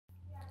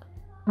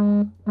A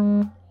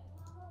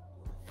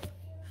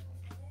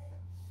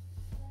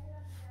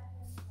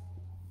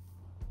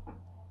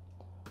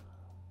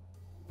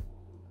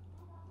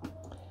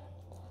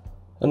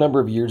number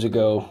of years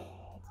ago,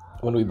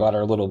 when we bought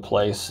our little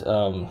place,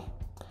 there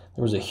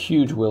was a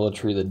huge willow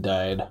tree that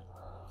died,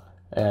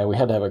 and we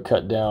had to have it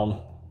cut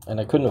down, and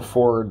I couldn't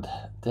afford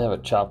to have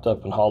it chopped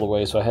up and hauled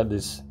away, so I had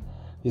these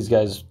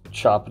guys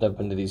chop it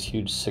up into these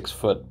huge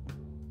 6-foot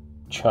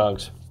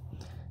chunks,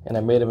 and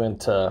I made them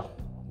into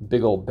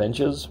big old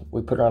benches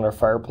we put around our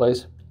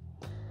fireplace,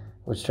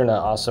 which turned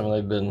out awesome, and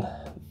they've been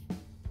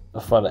a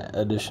fun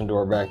addition to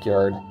our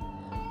backyard.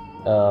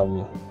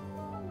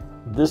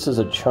 This is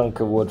a chunk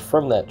of wood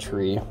from that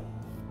tree,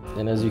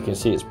 and as you can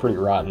see, it's pretty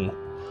rotten,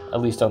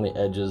 at least on the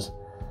edges.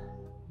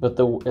 But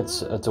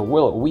it's a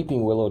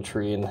weeping willow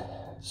tree, and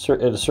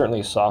it is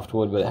certainly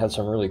softwood, but it had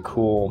some really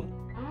cool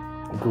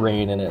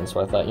grain in it. And so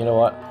I thought, you know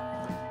what,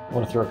 I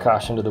want to throw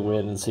caution to the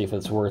wind and see if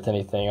it's worth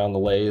anything on the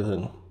lathe.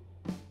 And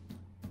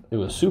it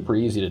was super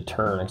easy to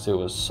turn because it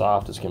was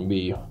soft as can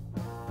be.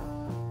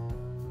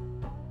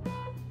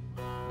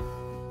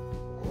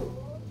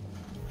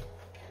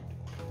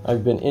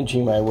 I've been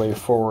inching my way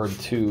forward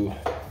to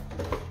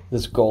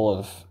this goal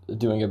of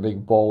doing a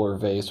big bowl or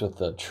vase with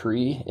a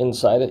tree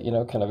inside it, you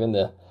know, kind of in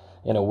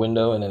a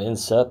window and an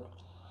inset.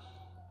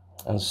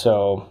 And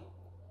so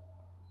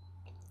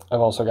I've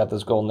also got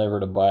this goal never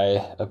to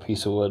buy a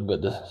piece of wood,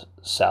 but to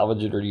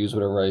salvage it or use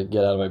whatever I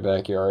get out of my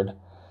backyard.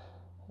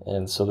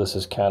 And so this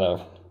is kind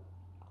of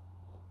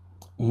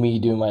me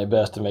doing my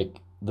best to make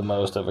the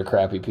most of a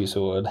crappy piece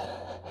of wood.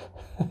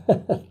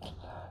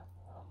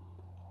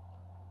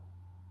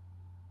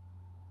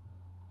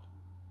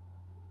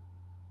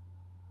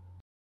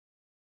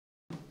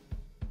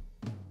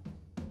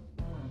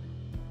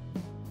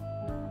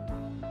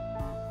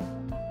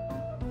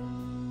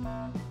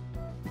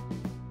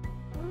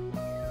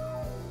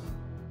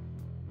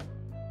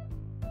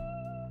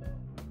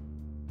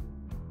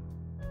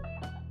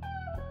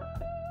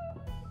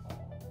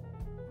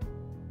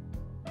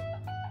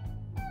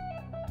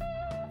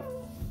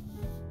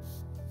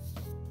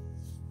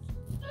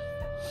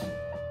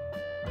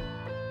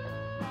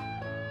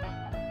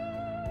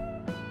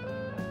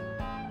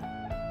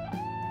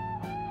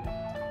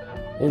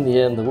 In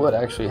the end, the wood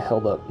actually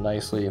held up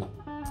nicely.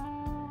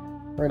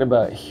 Right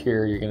about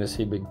here, you're going to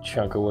see a big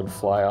chunk of wood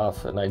fly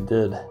off, and I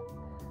did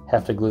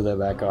have to glue that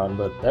back on,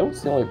 but that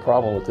was the only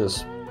problem with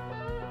this,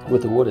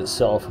 with the wood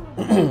itself.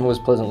 Was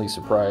pleasantly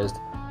surprised.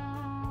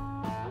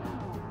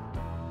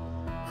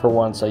 For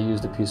once, I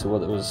used a piece of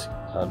wood that was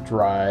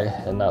dry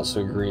and not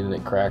so green, and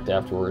it cracked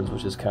afterwards,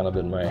 which has kind of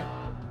been my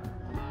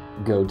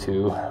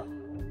go-to.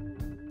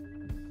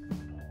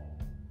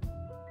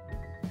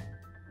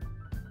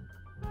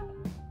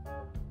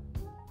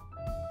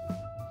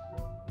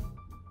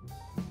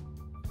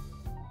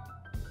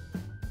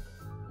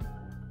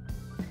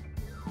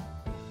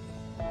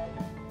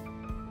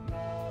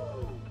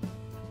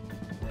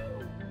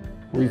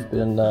 We've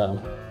been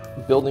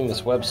building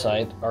this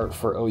website,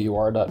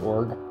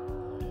 artforour.org.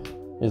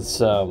 It's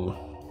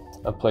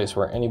a place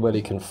where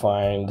anybody can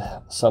find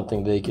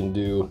something they can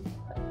do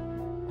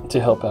to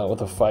help out with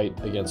the fight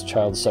against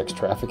child sex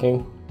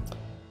trafficking.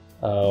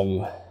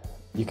 You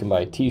can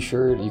buy a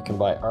t-shirt, you can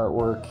buy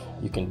artwork,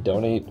 you can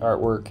donate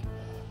artwork.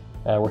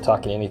 We're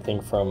talking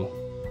anything from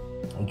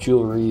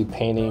jewelry,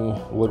 painting,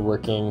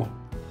 woodworking.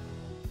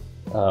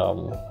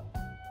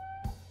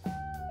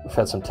 We've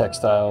had some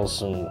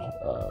textiles and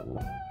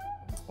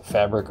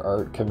fabric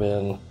art come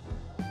in.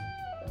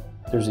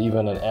 There's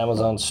even an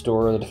Amazon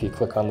store that if you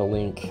click on the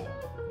link,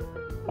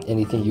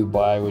 anything you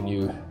buy when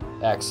you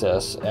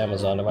access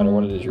Amazon, no matter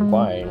what it is you're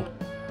buying,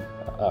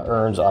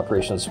 earns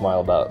Operation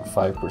Smile about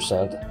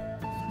 5%.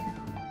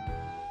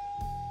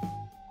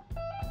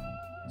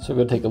 So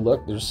go take a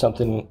look. There's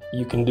something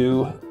you can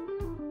do,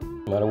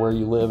 no matter where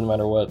you live, no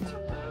matter what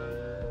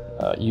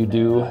you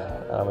do.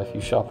 If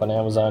you shop on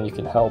Amazon, you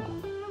can help.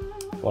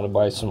 If you want to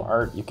buy some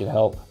art, you can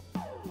help.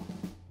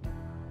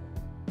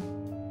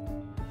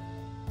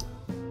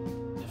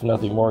 If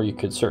nothing more, you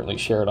could certainly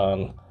share it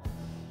on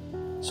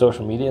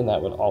social media, and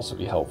that would also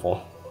be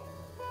helpful.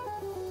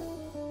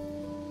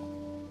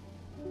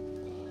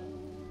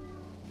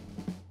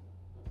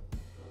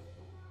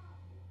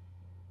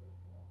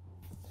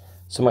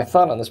 So my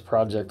thought on this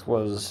project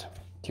was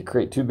to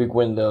create two big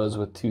windows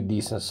with two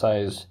decent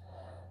sized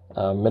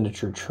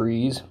miniature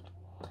trees.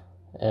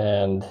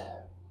 And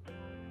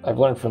I've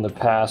learned from the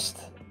past,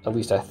 at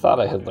least I thought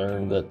I had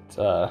learned,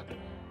 that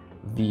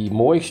the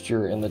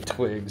moisture in the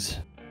twigs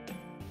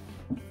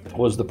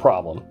was the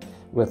problem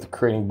with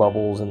creating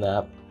bubbles and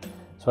that.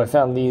 So I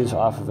found these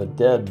off of a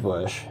dead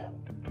bush.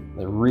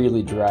 They're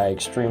really dry,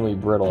 extremely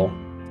brittle.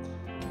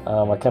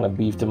 I kind of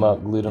beefed them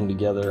up, glued them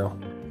together.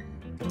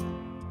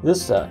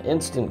 This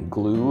instant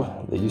glue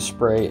that you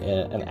spray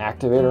an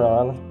activator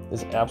on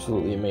is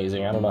absolutely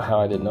amazing. I don't know how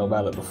I didn't know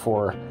about it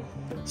before.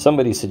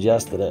 Somebody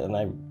suggested it, and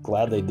I'm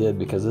glad they did,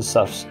 because this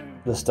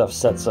stuff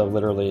sets up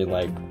literally in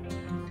like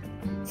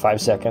 5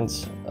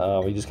 seconds.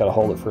 You just got to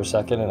hold it for a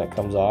second and it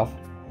comes off.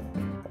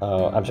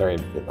 I'm sorry,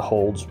 it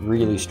holds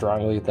really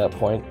strongly at that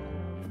point.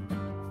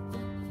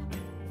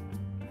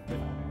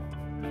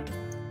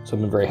 So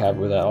I've been very happy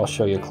with that. I'll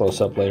show you a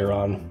close-up later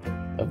on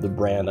of the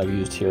brand I've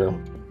used here.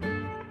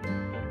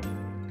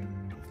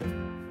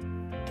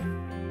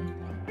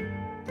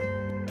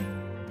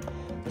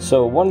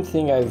 So one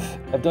thing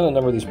I've done a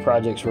number of these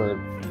projects where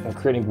I'm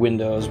creating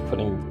windows,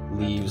 putting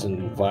leaves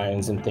and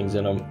vines and things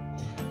in them,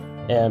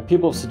 and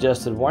people have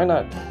suggested, why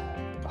not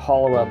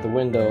hollow out the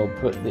window,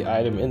 put the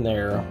item in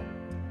there,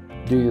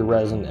 do your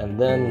resin, and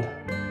then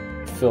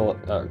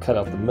cut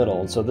out the middle.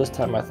 And so this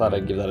time I thought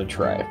I'd give that a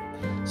try,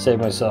 save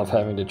myself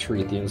having to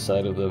treat the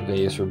inside of the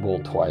vase or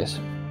bowl twice.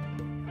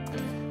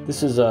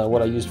 This is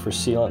what I used for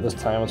sealant this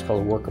time. It's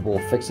called Workable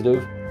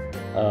Fixative.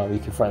 You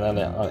can find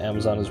that on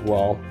Amazon as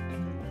well.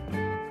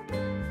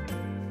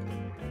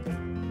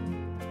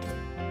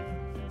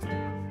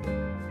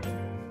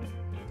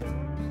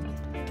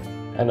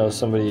 I know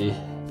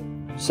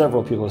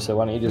several people have said,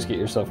 why don't you just get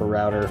yourself a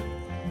router?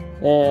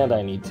 And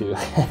I need to.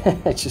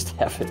 I just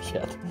haven't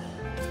yet.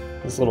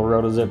 This little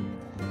rotozip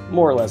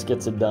more or less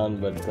gets it done,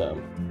 but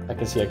I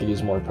can see I could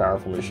use a more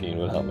powerful machine.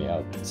 Would help me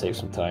out, save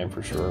some time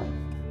for sure.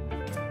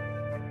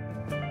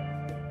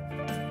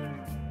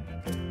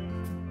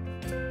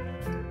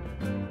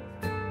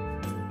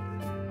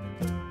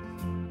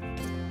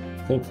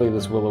 Thankfully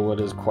this willow wood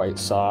is quite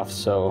soft,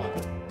 so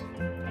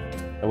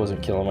I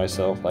wasn't killing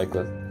myself like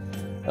with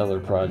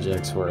other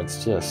projects where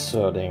it's just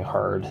so dang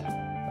hard.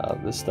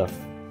 This stuff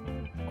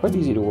quite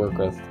easy to work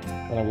with,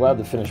 and I'm glad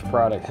the finished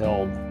product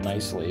held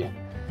nicely.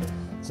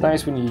 It's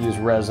nice when you use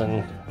resin.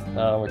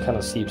 It kind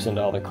of seeps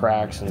into all the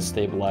cracks and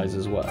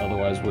stabilizes what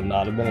otherwise would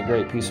not have been a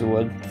great piece of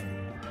wood.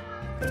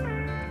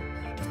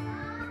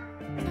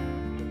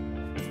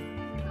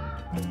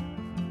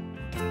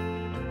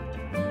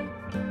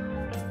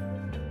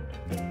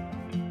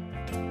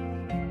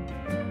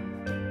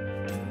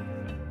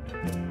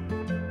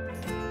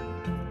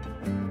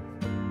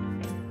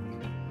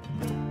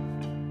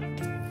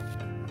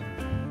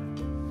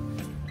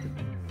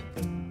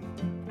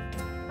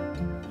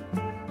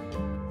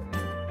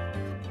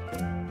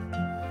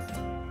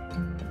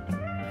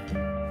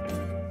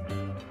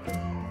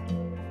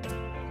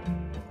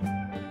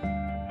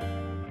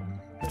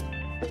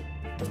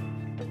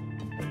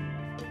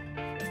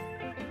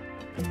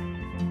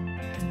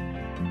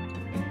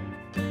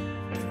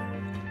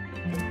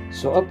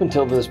 So up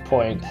until this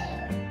point,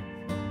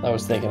 I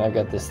was thinking I've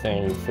got this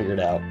thing figured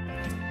out.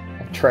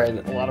 I've tried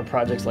a lot of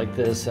projects like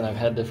this and I've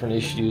had different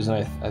issues,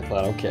 and I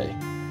thought, okay,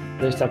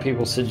 based on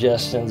people's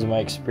suggestions and my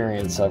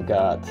experience, I've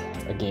got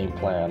a game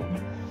plan.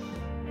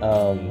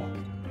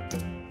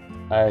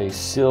 I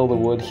seal the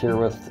wood here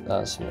with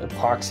some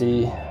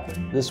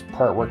epoxy. This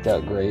part worked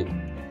out great.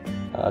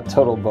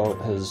 Total Boat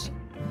has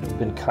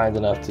been kind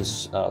enough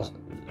to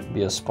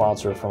be a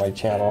sponsor for my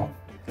channel,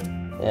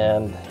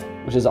 and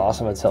which is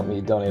awesome. It's helped me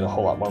donate a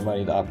whole lot more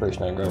money to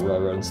Operation Underground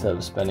Railroad instead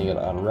of spending it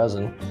on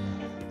resin.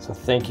 So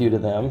thank you to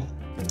them.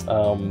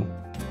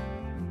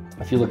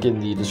 If you look in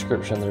the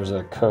description, there's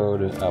a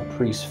code,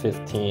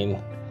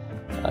 Preece15.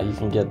 You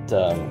can get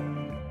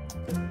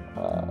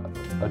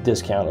a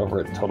discount over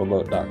at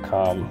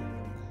totalboat.com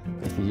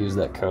if you use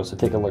that code. So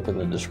take a look in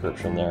the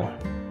description there.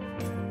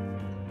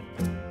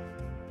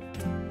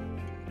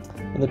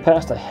 In the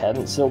past, I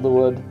hadn't sealed the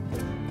wood.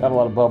 Got a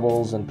lot of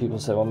bubbles, and people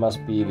said, well, it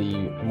must be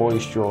the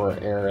moisture or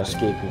air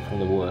escaping from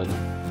the wood.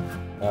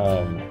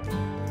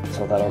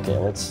 So I thought, okay,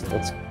 let's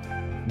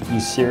be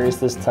serious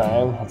this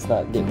time. Let's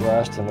not get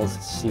rushed, and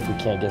let's see if we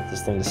can't get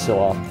this thing to seal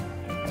off.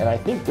 And I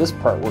think this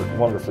part worked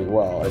wonderfully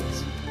well.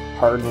 It's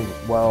hardened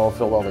well,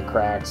 filled all the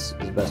cracks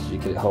as best as you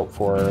could hope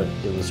for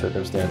given the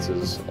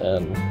circumstances,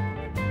 and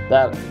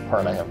that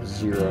part I have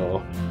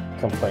zero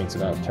complaints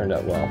about. It turned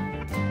out well.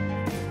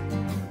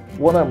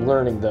 What I'm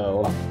learning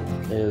though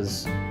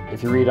is,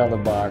 if you read on the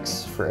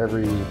box, for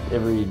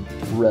every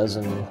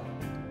resin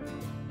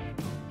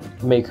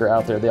maker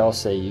out there, they all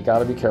say you got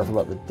to be careful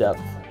about the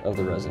depth of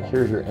the resin.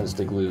 Here's your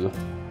Insta-Glue.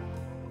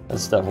 That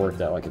stuff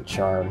worked out like a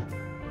charm.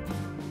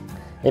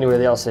 Anyway,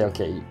 they all say,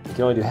 okay, you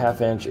can only do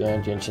 ½ inch,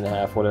 inch and a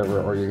half,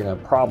 whatever, or you're gonna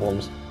have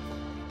problems.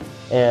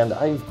 And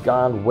I've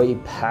gone way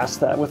past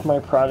that with my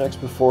projects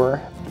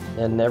before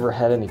and never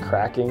had any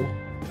cracking.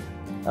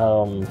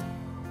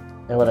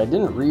 And what I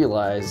didn't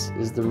realize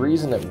is the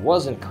reason it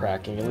wasn't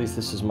cracking, at least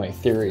this is my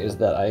theory, is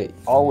that I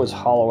always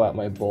hollow out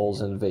my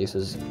bowls and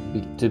vases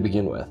to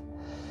begin with.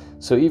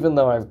 So even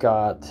though I've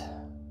got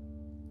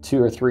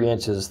 2 or 3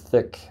 inches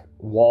thick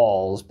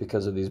walls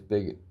because of these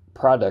big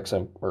products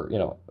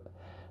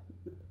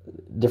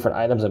different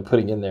items I'm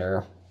putting in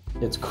there,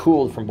 it's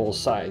cooled from both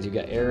sides. You've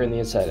got air in the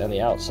inside and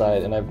the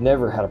outside, and I've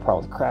never had a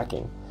problem with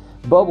cracking.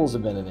 Bubbles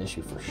have been an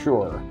issue for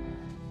sure,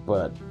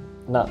 but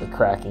not the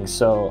cracking.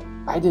 So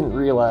I didn't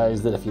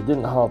realize that if you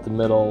didn't hollow out the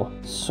middle,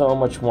 so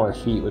much more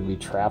heat would be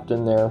trapped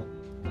in there.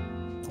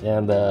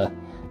 And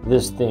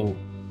this thing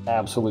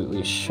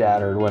absolutely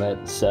shattered when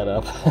it set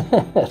up.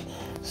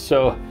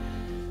 So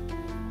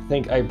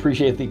I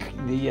appreciate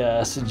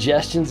the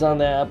suggestions on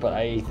that, but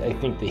I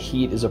think the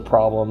heat is a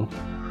problem.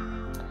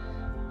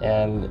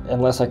 And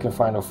unless I can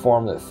find a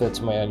form that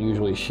fits my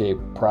unusually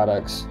shaped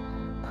products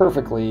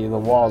perfectly, the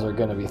walls are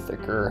going to be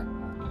thicker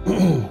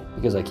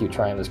because I keep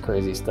trying this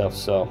crazy stuff.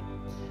 So,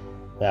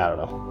 yeah, I don't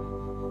know.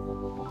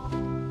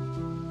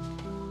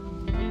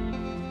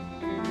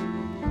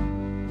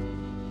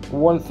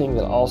 One thing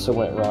that also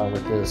went wrong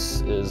with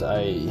this is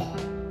I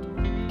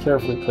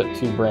carefully put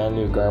 2 brand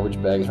new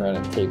garbage bags around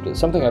and taped it.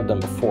 Something I've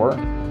done before,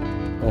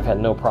 and I've had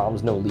no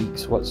problems, no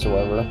leaks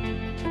whatsoever.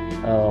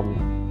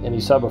 And you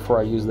saw before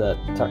I used that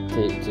tuck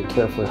tape to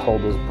carefully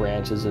hold those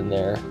branches in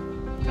there.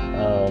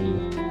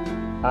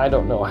 I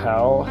don't know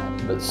how,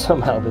 but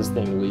somehow this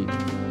thing leaked.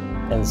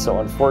 And so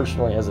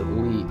unfortunately, as it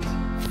leaked,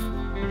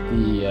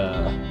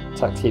 the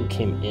tuck tape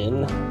came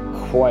in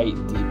quite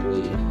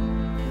deeply.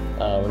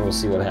 And we'll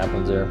see what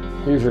happens there.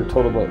 Here's your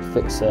Total Boat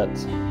thick set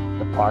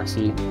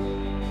epoxy.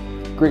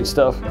 Great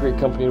stuff, great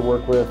company to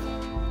work with.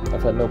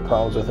 I've had no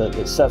problems with it.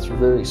 It sets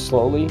very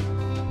slowly,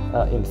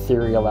 in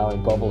theory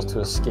allowing bubbles to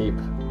escape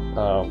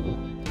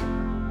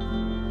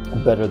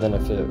better than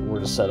if it were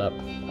to set up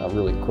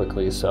really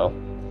quickly. So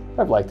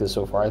I've liked this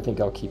so far. I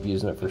think I'll keep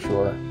using it for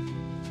sure.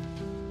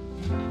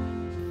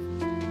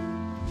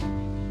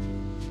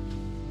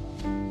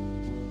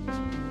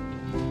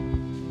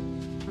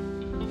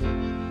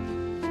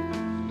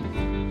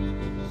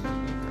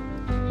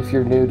 If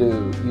you're new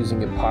to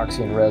using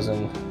epoxy and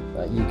resin,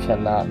 you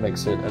cannot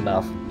mix it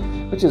enough,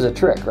 which is a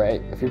trick,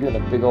 right? If you're doing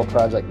a big old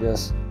project like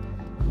this,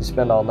 you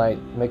spend all night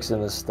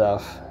mixing this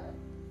stuff,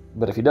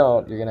 but if you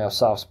don't, you're gonna have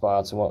soft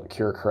spots and won't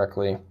cure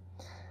correctly.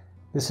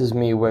 This is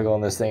me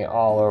wiggling this thing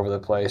all over the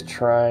place,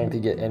 trying to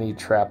get any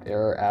trapped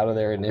air out of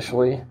there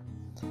initially.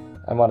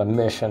 I'm on a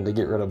mission to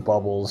get rid of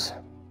bubbles.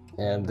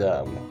 And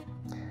a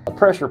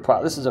pressure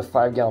pot, this is a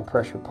 5-gallon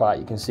pressure pot,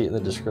 you can see it in the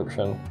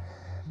description.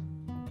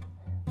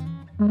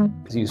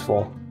 It's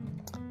useful.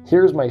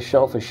 Here's my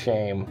shelf of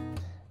shame.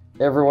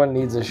 Everyone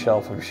needs a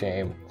shelf of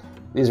shame.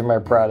 These are my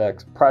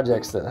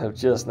projects that have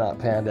just not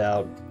panned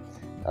out.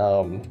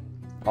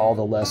 All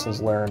the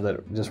lessons learned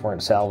that just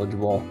weren't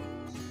salvageable.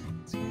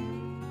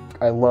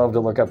 I love to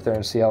look up there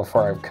and see how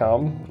far I've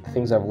come,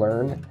 things I've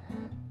learned.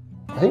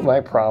 I think my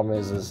problem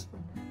is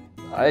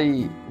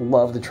I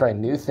love to try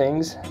new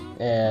things,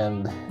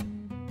 and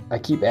I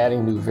keep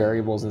adding new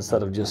variables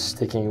instead of just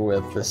sticking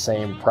with the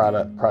same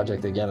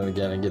project again and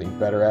again and getting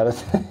better at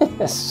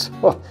it.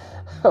 So,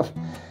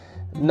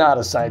 not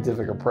a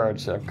scientific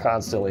approach. I'm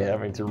constantly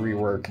having to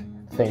rework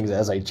things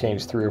as I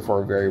change 3 or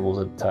 4 variables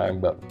at a time,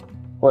 but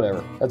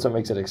whatever. That's what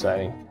makes it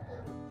exciting.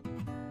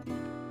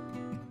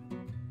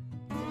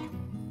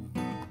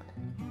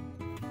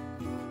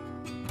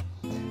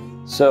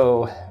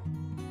 So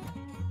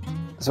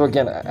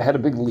again, I had a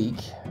big leak.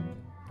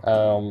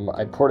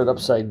 I poured it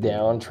upside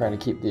down, trying to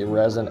keep the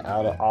resin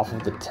off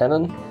of the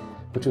tenon,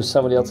 which was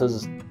somebody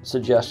else's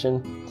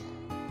suggestion.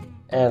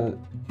 And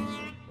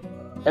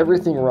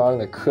everything wrong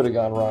that could have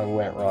gone wrong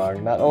went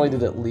wrong. Not only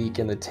did it leak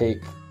and the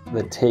tape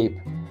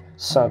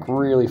sunk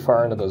really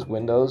far into those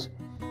windows,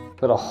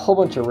 but a whole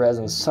bunch of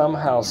resin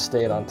somehow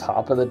stayed on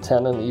top of the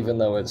tenon, even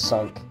though it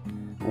sunk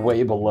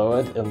way below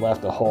it and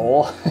left a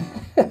hole.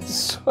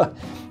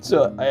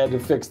 So I had to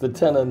fix the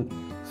tenon,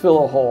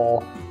 fill a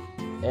hole,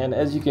 and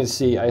as you can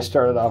see, I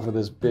started off with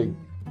this big,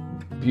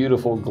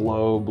 beautiful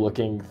globe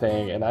looking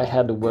thing, and I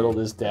had to whittle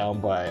this down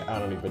by, I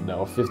don't even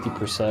know,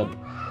 50%.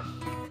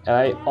 And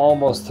I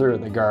almost threw it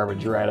in the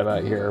garbage right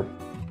about here,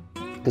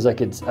 because it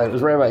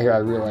was right about here I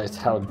realized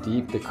how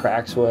deep the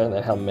cracks went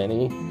and how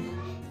many.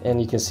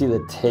 And you can see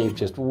the tape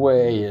just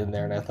way in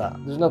there, and I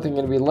thought, there's nothing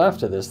going to be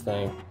left of this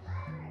thing.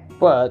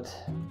 But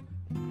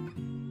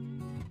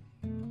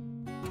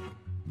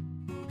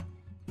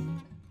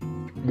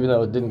even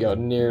though it didn't go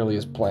nearly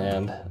as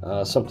planned,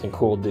 something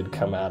cool did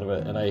come out of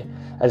it. And I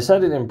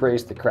decided to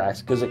embrace the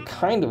cracks because it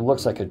kind of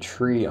looks like a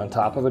tree on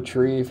top of a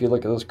tree if you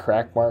look at those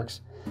crack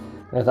marks.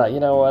 And I thought, you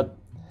know what,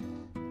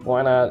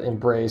 why not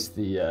embrace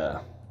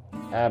the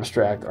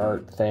abstract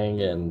art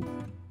thing? And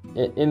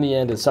in the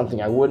end, it's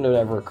something I wouldn't have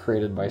ever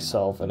created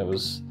myself, and it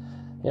was,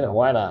 you know,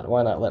 why not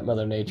let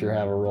Mother Nature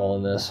have a role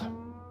in this?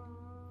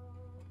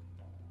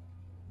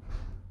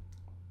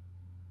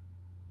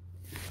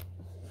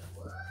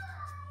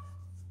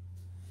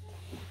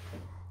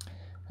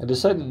 I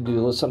decided to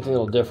do something a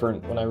little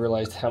different when I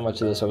realized how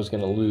much of this I was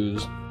going to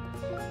lose.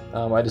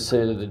 I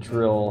decided to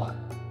drill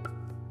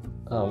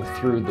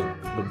through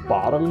the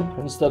bottom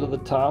instead of the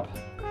top.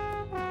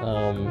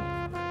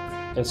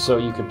 And so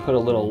you can put a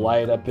little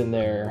light up in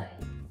there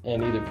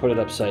and either put it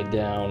upside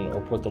down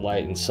or put the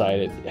light inside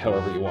it,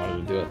 however you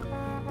wanted to do it.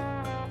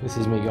 This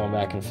is me going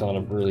back and filling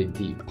a really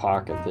deep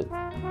pocket that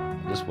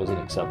just wasn't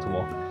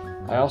acceptable.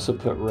 I also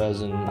put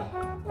resin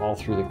all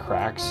through the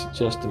cracks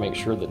just to make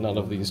sure that none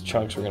of these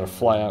chunks were going to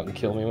fly out and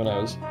kill me when I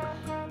was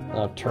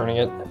turning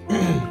it.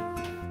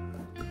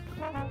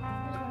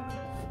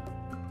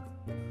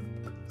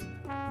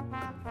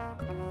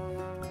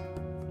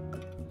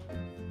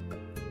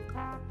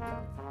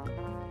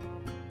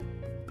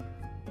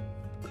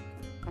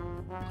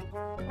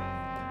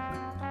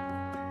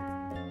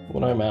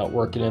 When I'm out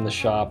working in the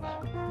shop,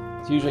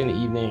 It's usually in the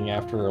evening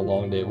after a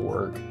long day of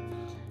work.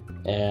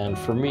 And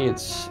for me,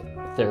 it's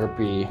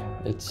therapy.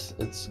 It's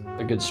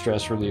a good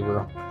stress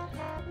reliever.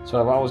 So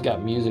I've always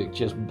got music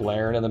just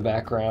blaring in the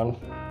background,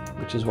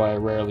 which is why I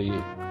rarely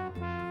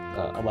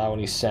allow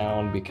any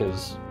sound,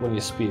 because when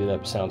you speed it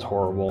up, it sounds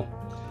horrible.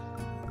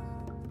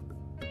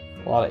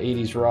 A lot of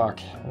 80s rock,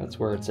 that's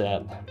where it's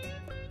at.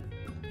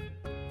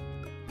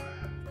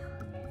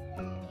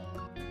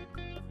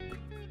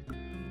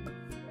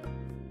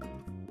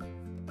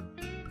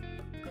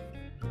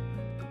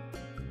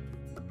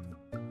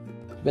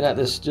 Been at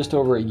this just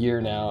over a year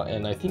now,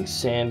 and I think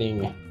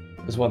sanding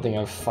is one thing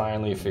I've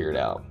finally figured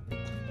out.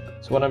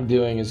 So what I'm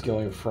doing is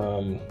going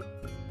from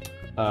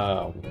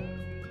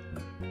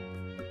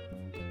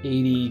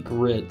 80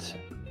 grit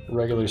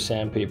regular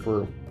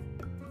sandpaper.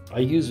 I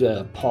use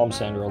a palm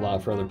sander a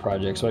lot for other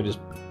projects, so and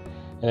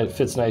it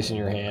fits nice in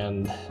your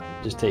hand,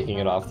 just taking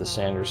it off the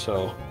sander.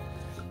 So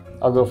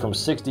I'll go from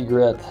 60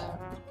 grit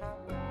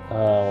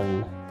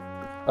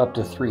up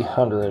to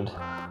 300,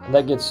 and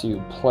that gets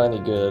you plenty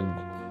good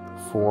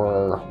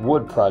for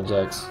wood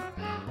projects.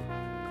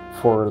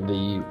 For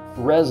the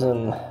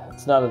resin,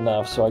 it's not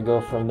enough, so I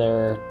go from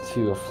there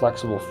to a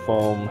flexible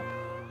foam,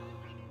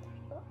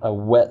 a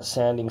wet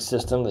sanding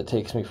system that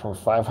takes me from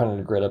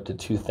 500 grit up to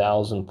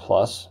 2000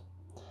 plus.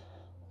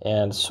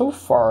 And so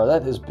far,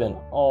 that has been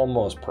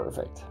almost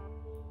perfect.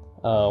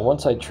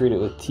 Once I treat it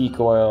with teak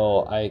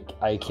oil,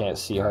 I can't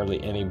see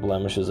hardly any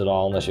blemishes at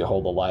all unless you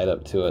hold the light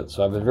up to it.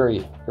 So I've been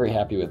very, very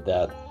happy with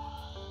that.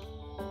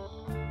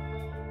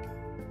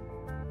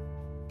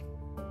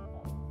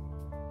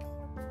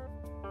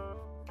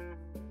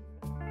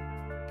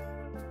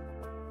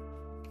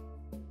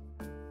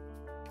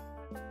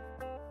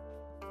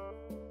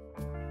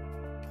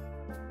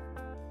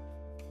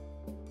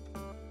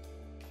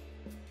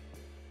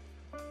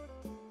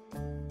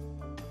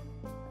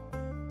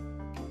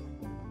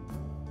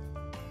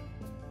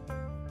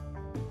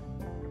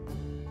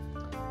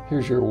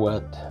 Here's your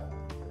wet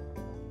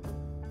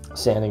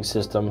sanding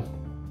system.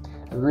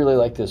 I really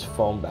like this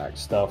foam back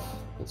stuff.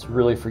 It's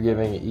really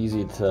forgiving,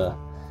 easy to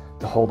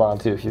hold on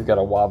to if you've got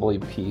a wobbly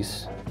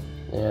piece,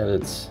 and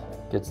it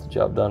gets the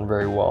job done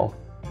very well.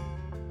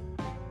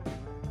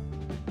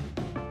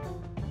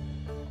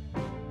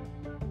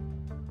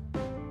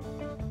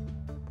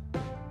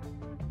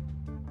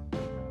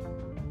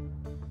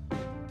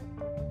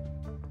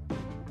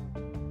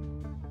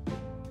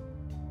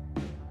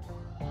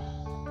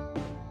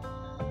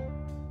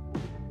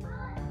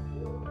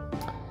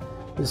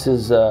 This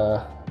is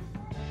a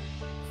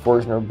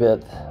Forstner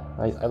bit.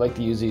 I like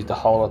to use these to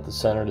hollow out the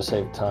center to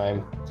save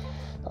time.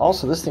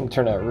 Also, this thing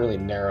turned out really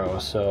narrow,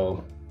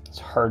 so it's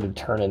hard to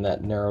turn in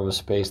that narrow of a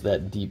space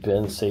that deep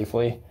in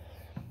safely.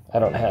 I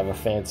don't have a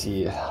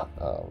fancy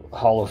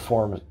hollow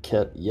form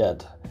kit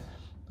yet.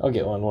 I'll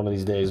get one of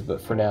these days,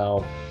 but for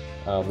now,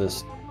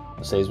 this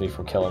saves me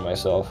from killing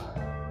myself.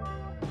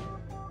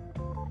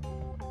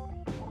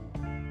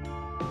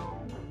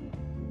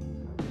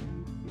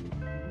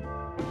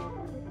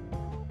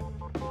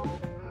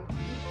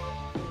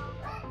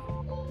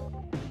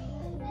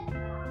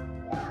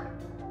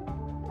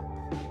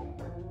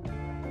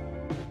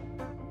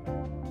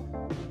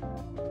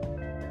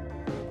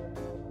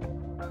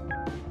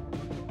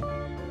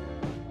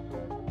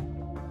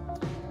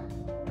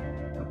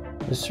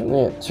 There's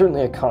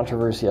certainly a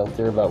controversy out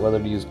there about whether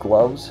to use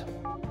gloves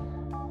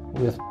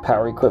with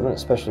power equipment,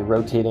 especially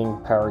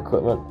rotating power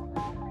equipment.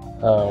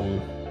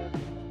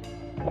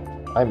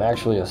 I'm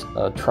actually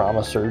a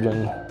trauma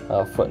surgeon,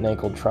 a foot and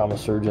ankle trauma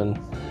surgeon.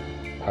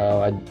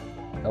 A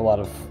lot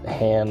of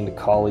hand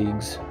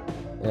colleagues,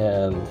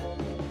 and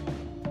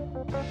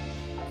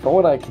from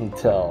what I can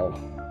tell,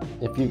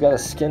 if you've got a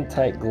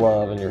skin-tight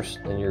glove and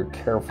you're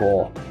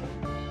careful,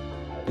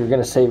 you're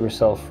going to save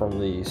yourself from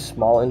the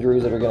small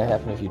injuries that are going to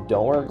happen if you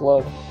don't wear a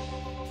glove.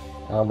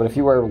 But if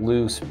you wear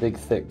loose, big,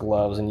 thick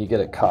gloves and you get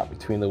it caught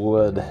between the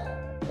wood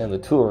and the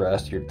tool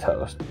rest, you're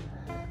toast.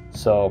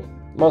 So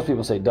most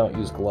people say don't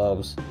use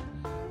gloves.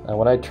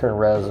 When I turn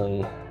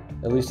resin,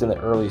 at least in the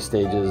early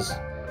stages,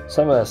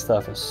 some of that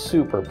stuff is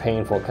super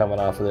painful coming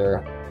off of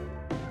there.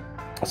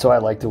 So I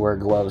like to wear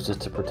gloves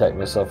just to protect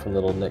myself from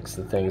little nicks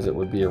and things that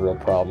would be a real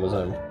problem as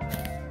I'm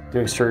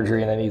doing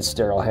surgery and I need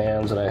sterile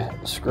hands and I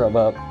scrub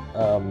up.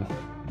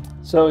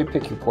 So you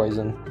pick your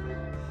poison.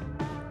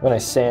 When I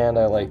sand,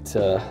 I like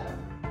to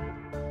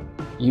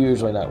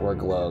usually not wear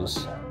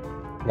gloves.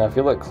 Now if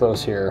you look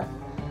close here,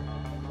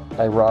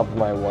 I robbed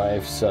my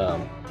wife's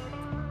salad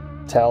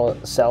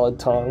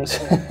tongs.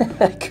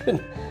 I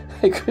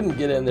couldn't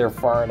get in there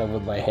far enough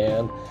with my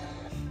hand,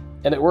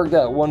 and it worked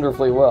out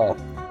wonderfully well.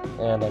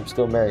 And I'm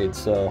still married,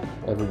 so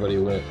everybody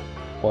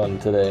won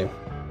today.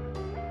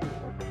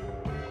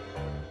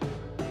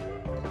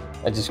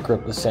 I just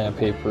gripped the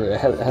sandpaper. It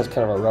has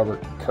kind of a rubber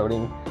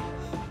coating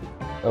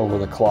over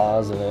the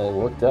claws, and it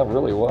worked out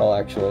really well,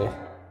 actually.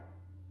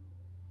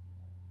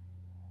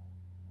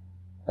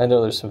 I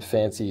know there's some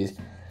fancy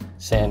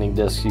sanding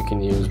discs you can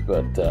use,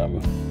 but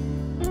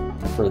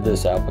for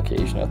this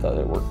application, I thought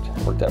it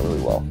worked out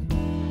really well.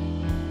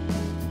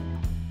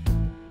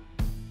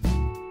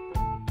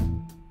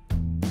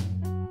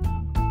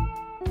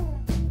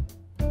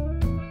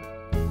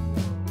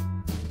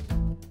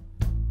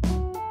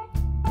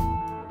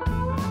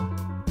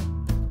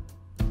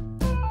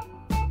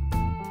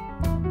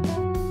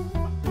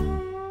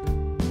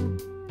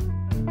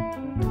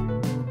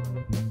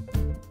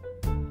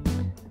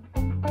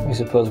 I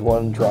suppose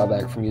one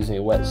drawback from using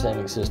a wet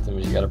sanding system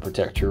is you got to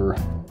protect your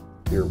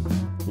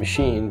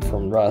machine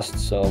from rust,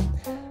 so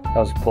I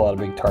always pull out a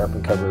big tarp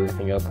and cover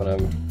everything up when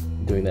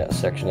I'm doing that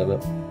section of it.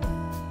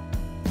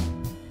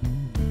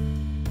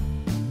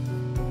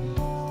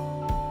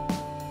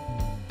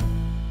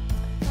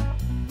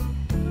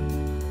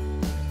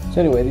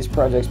 So anyway, these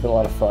projects have been a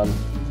lot of fun.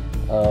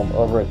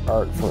 Over at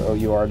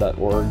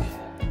art4OUR.org,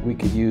 we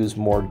could use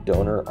more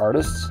donor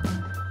artists.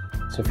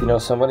 So if you know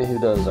somebody who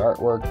does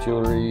artwork,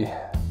 jewelry,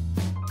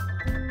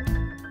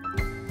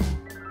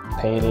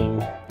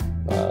 painting,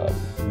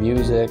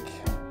 music,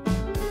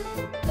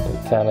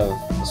 and kind of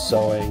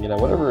sewing, you know,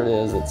 whatever it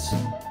is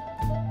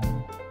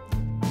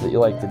that you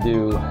like to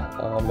do,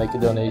 make a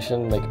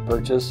donation, make a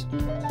purchase.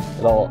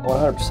 And all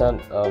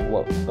 100%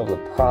 of the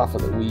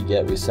profit that we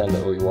get, we send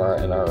to O.U.R,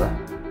 and our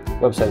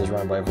website is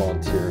run by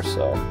volunteers,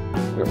 so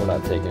we're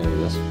not taking any of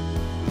this.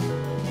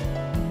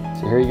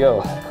 So here you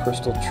go,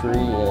 crystal tree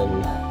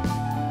in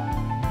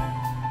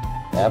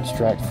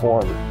abstract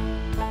form.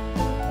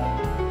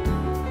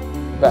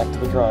 Back to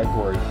the drawing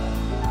board.